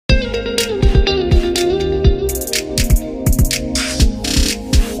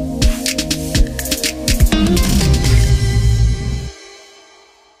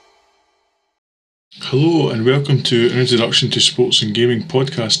Hello and welcome to an Introduction to Sports and Gaming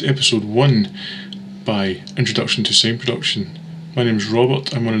podcast, episode 1 by Introduction to Sound Production. My name is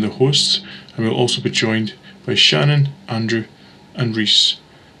Robert, I'm one of the hosts, and we'll also be joined by Shannon, Andrew and Reese.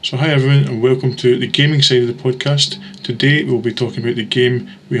 So hi everyone and welcome to the gaming side of the podcast. Today we'll be talking about the game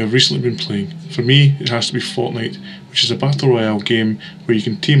we have recently been playing. For me, it has to be Fortnite, which is a battle royale game where you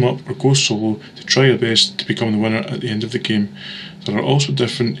can team up or go solo to try your best to become the winner at the end of the game. There are also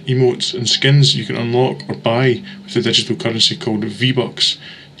different emotes and skins you can unlock or buy with the digital currency called V-Bucks.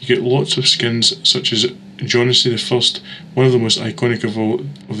 You get lots of skins such as Jonassy the First, one of the most iconic of all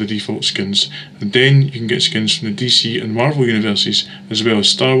of the default skins, and then you can get skins from the DC and Marvel universes, as well as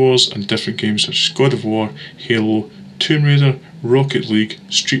Star Wars and different games such as God of War, Halo, Tomb Raider, Rocket League,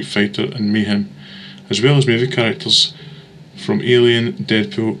 Street Fighter and Mayhem, as well as movie characters from Alien,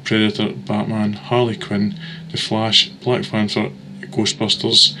 Deadpool, Predator, Batman, Harley Quinn, The Flash, Black Panther,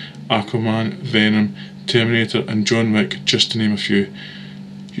 Ghostbusters, Aquaman, Venom, Terminator and John Wick, just to name a few.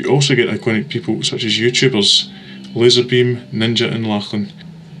 You also get iconic people such as YouTubers, Laserbeam, Ninja and Lachlan,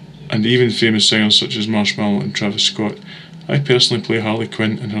 and even famous singers such as Marshmello and Travis Scott. I personally play Harley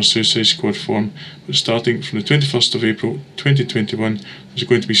Quinn in her Suicide Squad form, but starting from the 21st of April 2021 there's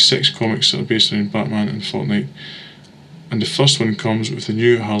going to be 6 comics that are based around Batman and Fortnite, and the first one comes with the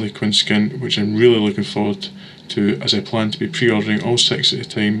new Harley Quinn skin, which I'm really looking forward to, as I plan to be pre-ordering all 6 at the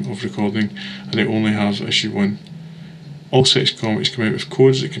time of recording, and I only have issue 1. All 6 comics come out with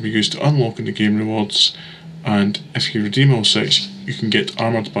codes that can be used to unlock in the game rewards, and if you redeem all 6 you can get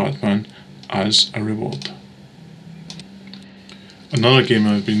Armoured Batman as a reward. Another game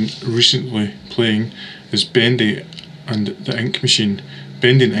I've been recently playing is Bendy and the Ink Machine.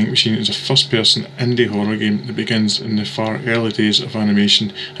 Bendy and the Ink Machine is a first-person indie horror game that begins in the far early days of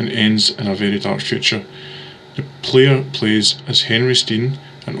animation and ends in a very dark future. The player plays as Henry Steen,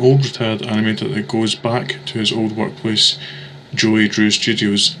 an old retired animator that goes back to his old workplace, Joey Drew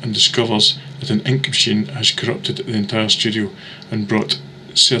Studios, and discovers that an ink machine has corrupted the entire studio and brought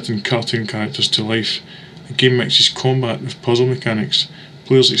certain cartoon characters to life. The game mixes combat with puzzle mechanics.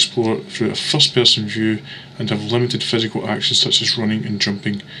 Players explore through a first-person view and have limited physical actions such as running and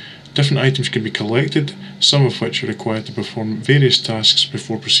jumping. Different items can be collected, some of which are required to perform various tasks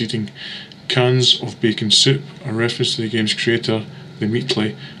before proceeding. Cans of bacon soup, a reference to the game's creator, The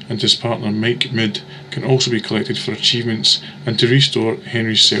Meatly, and his partner Mike Mood, can also be collected for achievements and to restore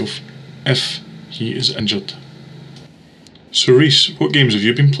Henry's self if he is injured. So Reese, what games have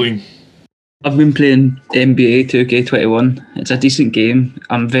you been playing? I've been playing NBA 2K21. It's a decent game.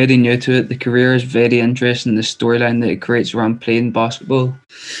 I'm very new to it. The career is very interesting. The storyline that it creates around playing basketball,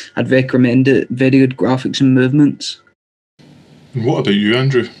 I'd recommend it. Very good graphics and movements. And what about you,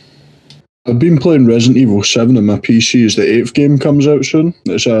 Andrew? I've been playing Resident Evil 7 on my PC as the 8th game comes out soon.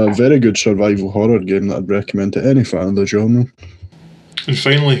 It's a very good survival horror game that I'd recommend to any fan of the genre. And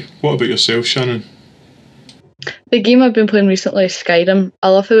finally, what about yourself, Shannon? The game I've been playing recently is Skyrim. I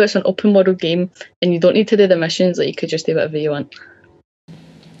love how it's an open world game and you don't need to do the missions, like you could just do whatever you want.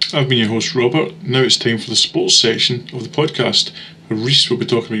 I've been your host Robert. Now it's time for the sports section of the podcast, where Reese will be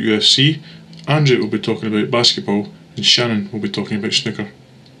talking about UFC, Andrew will be talking about basketball, and Shannon will be talking about snooker.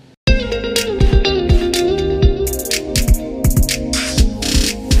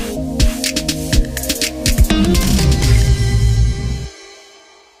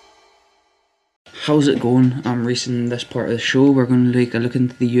 How's it going? I'm Reese. In this part of the show we're going to take a look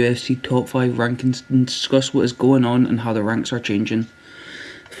into the UFC top 5 rankings and discuss what is going on and how the ranks are changing.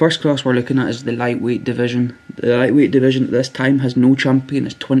 The first class we're looking at is the lightweight division. The lightweight division at this time has no champion.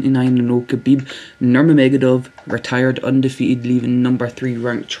 It's 29-0 Khabib Nurmagomedov, retired undefeated, leaving number 3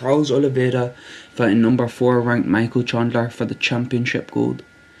 ranked Charles Oliveira fighting number 4 ranked Michael Chandler for the championship gold.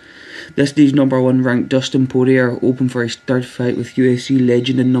 This day's number 1 ranked Dustin Poirier open for his 3rd fight with UFC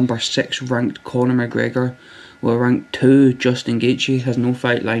legend and number 6 ranked Conor McGregor, while ranked 2 Justin Gaethje has no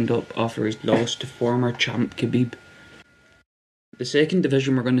fight lined up after his loss to former champ Khabib. The second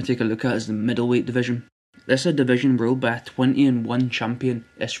division we're going to take a look at is the middleweight division. This is a division ruled by a 20-1 champion,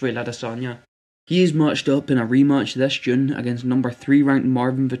 Israel Adesanya. He is matched up in a rematch this June against number 3 ranked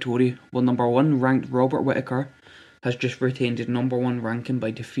Marvin Vettori, while number 1 ranked Robert Whittaker has just retained his number 1 ranking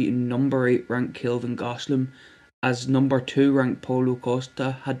by defeating number 8 ranked Kelvin Gastelum, as number 2 ranked Paulo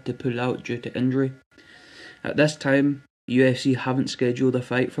Costa had to pull out due to injury. At this time, UFC haven't scheduled a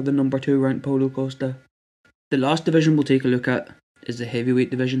fight for the number 2 ranked Paulo Costa. The last division we'll take a look at is the heavyweight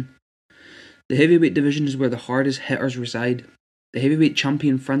division. The heavyweight division is where the hardest hitters reside. The heavyweight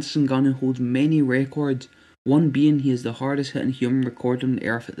champion Francis Ngannou holds many records, one being he is the hardest hitting human recorded on the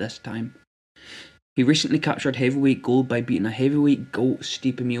earth at this time. He recently captured heavyweight gold by beating a heavyweight GOAT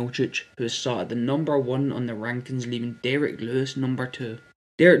Stipe Miocic, who is sat at the number 1 on the rankings, leaving Derek Lewis number 2.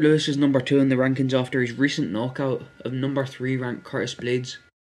 Derek Lewis is number 2 in the rankings after his recent knockout of number 3 ranked Curtis Blades.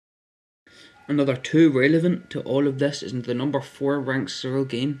 Another 2 relevant to all of this is the number 4 ranked Cyril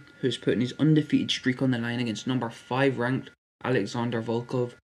Gane, who is putting his undefeated streak on the line against number 5 ranked Alexander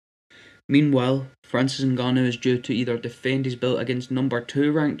Volkov. Meanwhile, Francis Ngannou is due to either defend his belt against number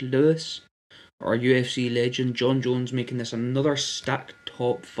 2 ranked Lewis or UFC legend John Jones, making this another stacked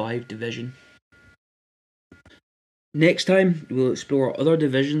top 5 division. Next time, we'll explore other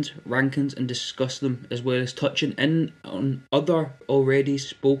divisions, rankings and discuss them, as well as touching in on other already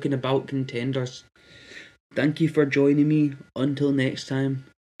spoken about contenders. Thank you for joining me. Until next time,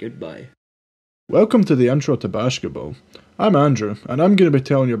 goodbye. Welcome to the intro to basketball. I'm Andrew, and I'm going to be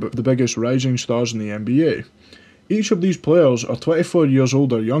telling you about the biggest rising stars in the NBA. Each of these players are 24 years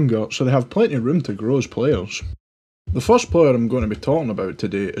old or younger, so they have plenty of room to grow as players. The first player I'm going to be talking about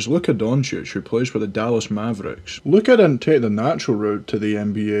today is Luka Doncic, who plays for the Dallas Mavericks. Luka didn't take the natural route to the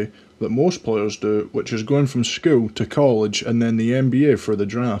NBA that most players do, which is going from school to college and then the NBA for the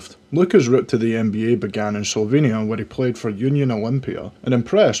draft. Luka's route to the NBA began in Slovenia, where he played for Union Olympia and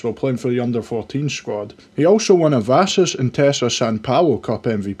impressed while playing for the under-14 squad. He also won a Vasas Intesa San Paulo Cup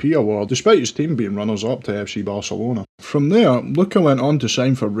MVP award, despite his team being runners-up to FC Barcelona. From there, Luka went on to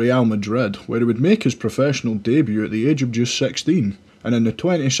sign for Real Madrid, where he would make his professional debut at the age of just 16. And in the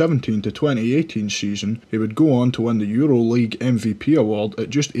 2017 to 2018 season, he would go on to win the EuroLeague MVP award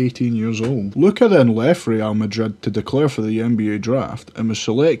at just 18 years old. Luka then left Real Madrid to declare for the NBA draft and was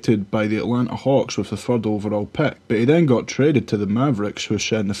selected by the Atlanta Hawks with the 3rd overall pick, but he then got traded to the Mavericks, who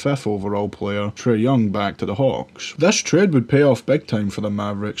sent the 5th overall player, Trae Young, back to the Hawks. This trade would pay off big time for the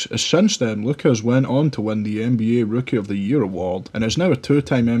Mavericks, as since then Luka has went on to win the NBA Rookie of the Year award and is now a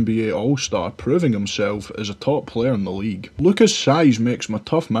 2-time NBA All-Star, proving himself as a top player in the league. Luka's size makes him a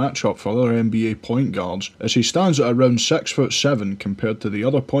tough matchup for other NBA point guards, as he stands at around 6'7" compared to the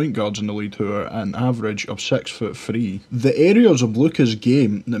other point guards in the league who are an average of 6'3". The areas of Luka's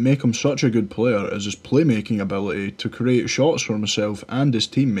game that make him such a good player is his playmaking ability to create shots for himself and his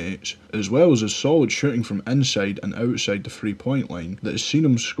teammates, as well as his solid shooting from inside and outside the 3-point line that has seen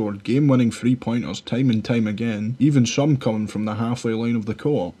him score game-winning 3-pointers time and time again, even some coming from the halfway line of the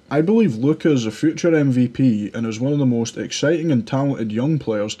court. I believe Luka is a future MVP and is one of the most exciting and talented young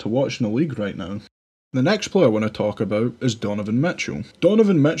players to watch in the league right now. The next player I want to talk about is Donovan Mitchell.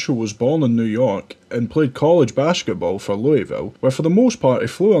 Donovan Mitchell was born in New York and played college basketball for Louisville, where for the most part he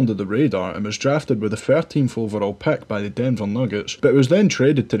flew under the radar and was drafted with the 13th overall pick by the Denver Nuggets, but was then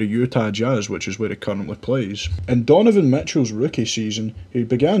traded to the Utah Jazz, which is where he currently plays. In Donovan Mitchell's rookie season, he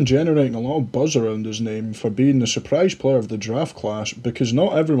began generating a lot of buzz around his name for being the surprise player of the draft class, because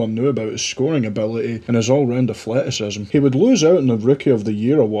not everyone knew about his scoring ability and his all-round athleticism. He would lose out in the Rookie of the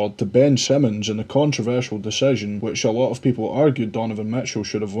Year award to Ben Simmons in a controversial decision, which a lot of people argued Donovan Mitchell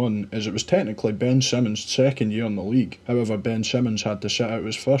should have won, as it was technically Ben Simmons' second year in the league. However, Ben Simmons had to sit out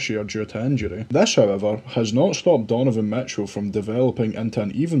his first year due to injury. This, however, has not stopped Donovan Mitchell from developing into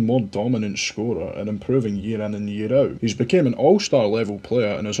an even more dominant scorer and improving year in and year out. He's become an all-star level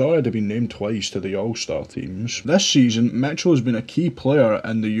player and has already been named twice to the all-star teams. This season, Mitchell has been a key player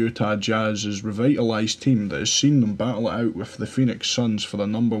in the Utah Jazz's revitalised team that has seen them battle it out with the Phoenix Suns for the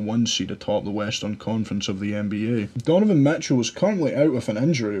number 1 seed atop the Western Conference of the NBA. Donovan Mitchell is currently out with an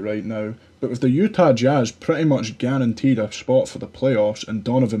injury right now, but with the Utah Jazz pretty much guaranteed a spot for the playoffs and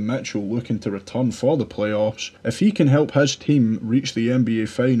Donovan Mitchell looking to return for the playoffs, if he can help his team reach the NBA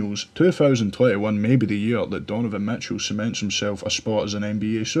Finals, 2021 may be the year that Donovan Mitchell cements himself a spot as an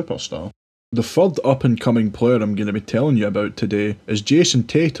NBA superstar. The third up-and-coming player I'm going to be telling you about today is Jayson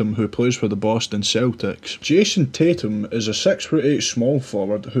Tatum, who plays for the Boston Celtics. Jayson Tatum is a 6'8" small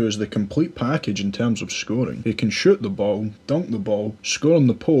forward who is the complete package in terms of scoring. He can shoot the ball, dunk the ball, score on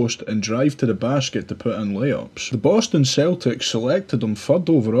the post and drive to the basket to put in layups. The Boston Celtics selected him 3rd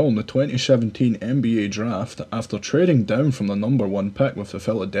overall in the 2017 NBA draft after trading down from the number 1 pick with the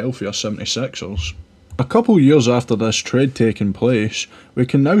Philadelphia 76ers. A couple years after this trade taking place, we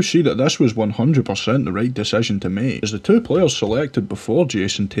can now see that this was 100% the right decision to make, as the 2 players selected before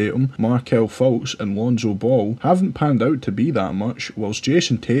Jayson Tatum, Markelle Fultz and Lonzo Ball, haven't panned out to be that much, whilst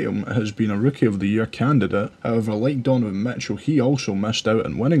Jayson Tatum has been a Rookie of the Year candidate. However, like Donovan Mitchell, he also missed out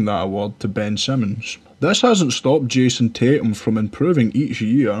on winning that award to Ben Simmons. This hasn't stopped Jayson Tatum from improving each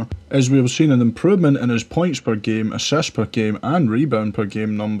year, as we have seen an improvement in his points per game, assists per game and rebound per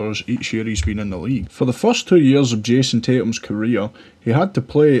game numbers each year he's been in the league. For the first 2 years of Jayson Tatum's career, He had to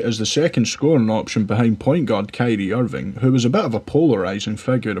play as the second scoring option behind point guard Kyrie Irving, who was a bit of a polarising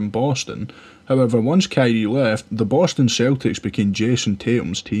figure in Boston. However, once Kyrie left, the Boston Celtics became Jason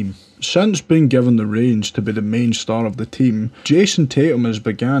Tatum's team. Since being given the reins to be the main star of the team, Jason Tatum has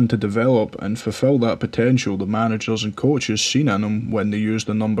begun to develop and fulfill that potential the managers and coaches seen in him when they used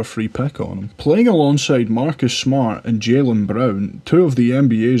the number 3 pick on him. Playing alongside Marcus Smart and Jaylen Brown, two of the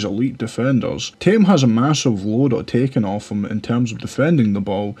NBA's elite defenders, Tatum has a massive load taken off him in terms of defending the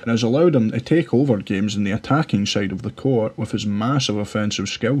ball and has allowed him to take over games in the attacking side of the court with his massive offensive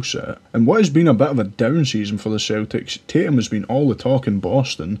skill set. And what has been a bit of a down season for the Celtics, Tatum has been all the talk in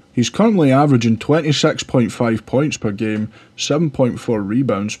Boston. He's currently averaging 26.5 points per game, 7.4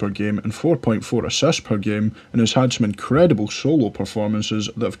 rebounds per game and 4.4 assists per game, and has had some incredible solo performances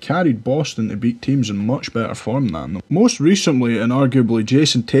that have carried Boston to beat teams in much better form than them. Most recently, and arguably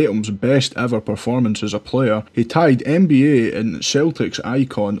Jason Tatum's best ever performance as a player, he tied NBA and Celtics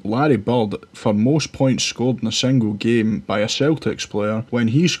icon Larry Bird for most points scored in a single game by a Celtics player when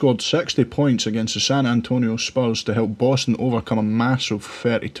he scored 60 points against the San Antonio Spurs to help Boston overcome a massive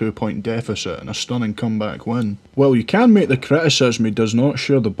 32-point deficit in a stunning comeback win. While you can make the criticism he does not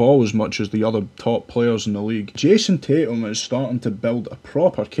share the ball as much as the other top players in the league, Jason Tatum is starting to build a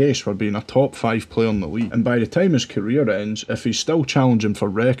proper case for being a top 5 player in the league, and by the time his career ends, if he's still challenging for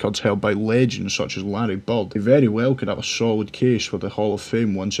records held by legends such as Larry Bird, he very well could have a solid case for the Hall of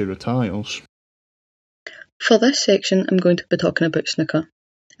Fame once he retires. For this section, I'm going to be talking about snooker.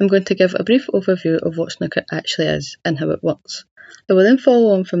 I'm going to give a brief overview of what snooker actually is and how it works. I will then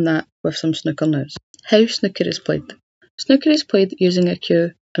follow on from that with some snooker news. How snooker is played. Snooker is played using a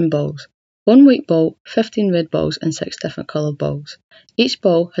cue and balls. 1 white ball, 15 red balls and 6 different coloured balls. Each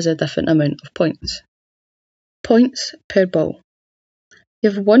ball has a different amount of points. Points per ball.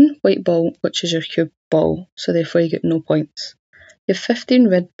 You have 1 white ball, which is your cue ball, so therefore you get no points. You have 15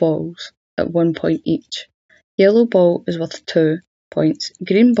 red balls at 1 point each. Yellow ball is worth 2 points,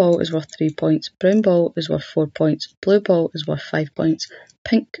 green ball is worth 3 points, brown ball is worth 4 points, blue ball is worth 5 points,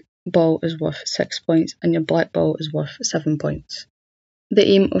 pink ball is worth 6 points, and your black ball is worth 7 points. The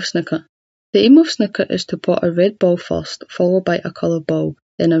aim of snooker. The aim of snooker is to pot a red ball first, followed by a coloured ball,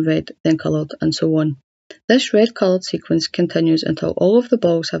 then a red, then coloured, and so on. This red coloured sequence continues until all of the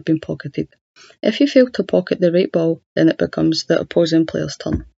balls have been pocketed. If you fail to pocket the right ball, then it becomes the opposing player's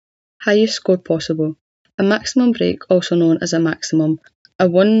turn. Highest score possible. A maximum break, also known as a maximum, a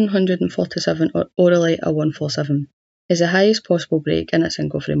 147 or orally a 147, is the highest possible break in a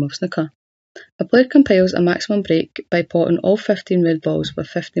single frame of snooker. A player compiles a maximum break by potting all 15 red balls with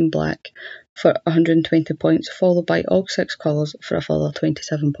 15 black for 120 points, followed by all 6 colours for a further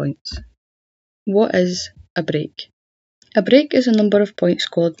 27 points. What is a break? A break is a number of points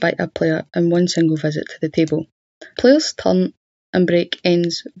scored by a player in one single visit to the table. Player's turn and break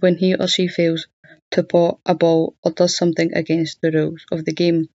ends when he or she fails to pot a ball or does something against the rules of the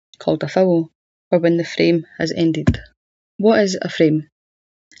game, called a foul, or when the frame has ended. What is a frame?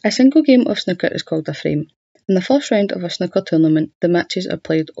 A single game of snooker is called a frame. In the first round of a snooker tournament, the matches are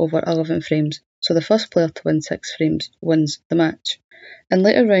played over 11 frames, so the first player to win 6 frames wins the match. In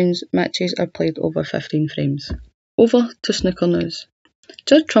later rounds, matches are played over 15 frames. Over to snooker news.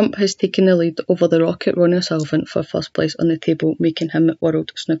 Judd Trump has taken the lead over the Rocket Ronnie O'Sullivan for first place on the table, making him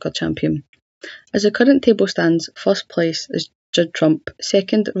World Snooker Champion. As the current table stands, first place is Judd Trump,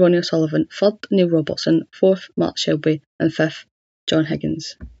 second Ronnie O'Sullivan, third Neil Robertson, fourth Mark Shelby, and fifth John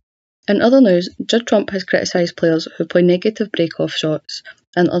Higgins. In other news, Judd Trump has criticised players who play negative break-off shots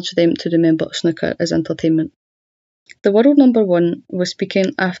and urged them to remember snooker is entertainment. The world number 1 was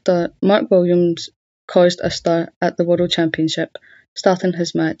speaking after Mark Williams caused a stir at the World Championship, starting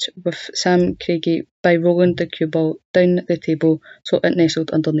his match with Sam Craigie by rolling the cue ball down the table so it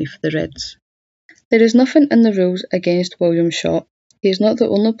nestled underneath the reds. There is nothing in the rules against Williams' shot. He is not the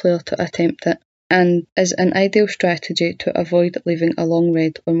only player to attempt it, and is an ideal strategy to avoid leaving a long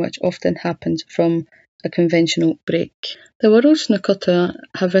red on, which often happens from a conventional break. The World Snooker Tour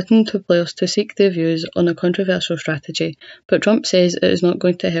have written to players to seek their views on a controversial strategy, but Trump says it is not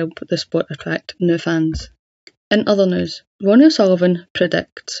going to help the sport attract new fans. In other news, Ronnie O'Sullivan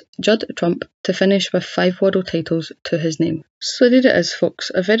predicts Judd Trump to finish with 5 world titles to his name. So there it is,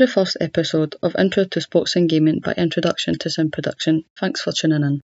 folks, a very first episode of Intro to Sports and Gaming by Introduction to Sound Production. Thanks for tuning in.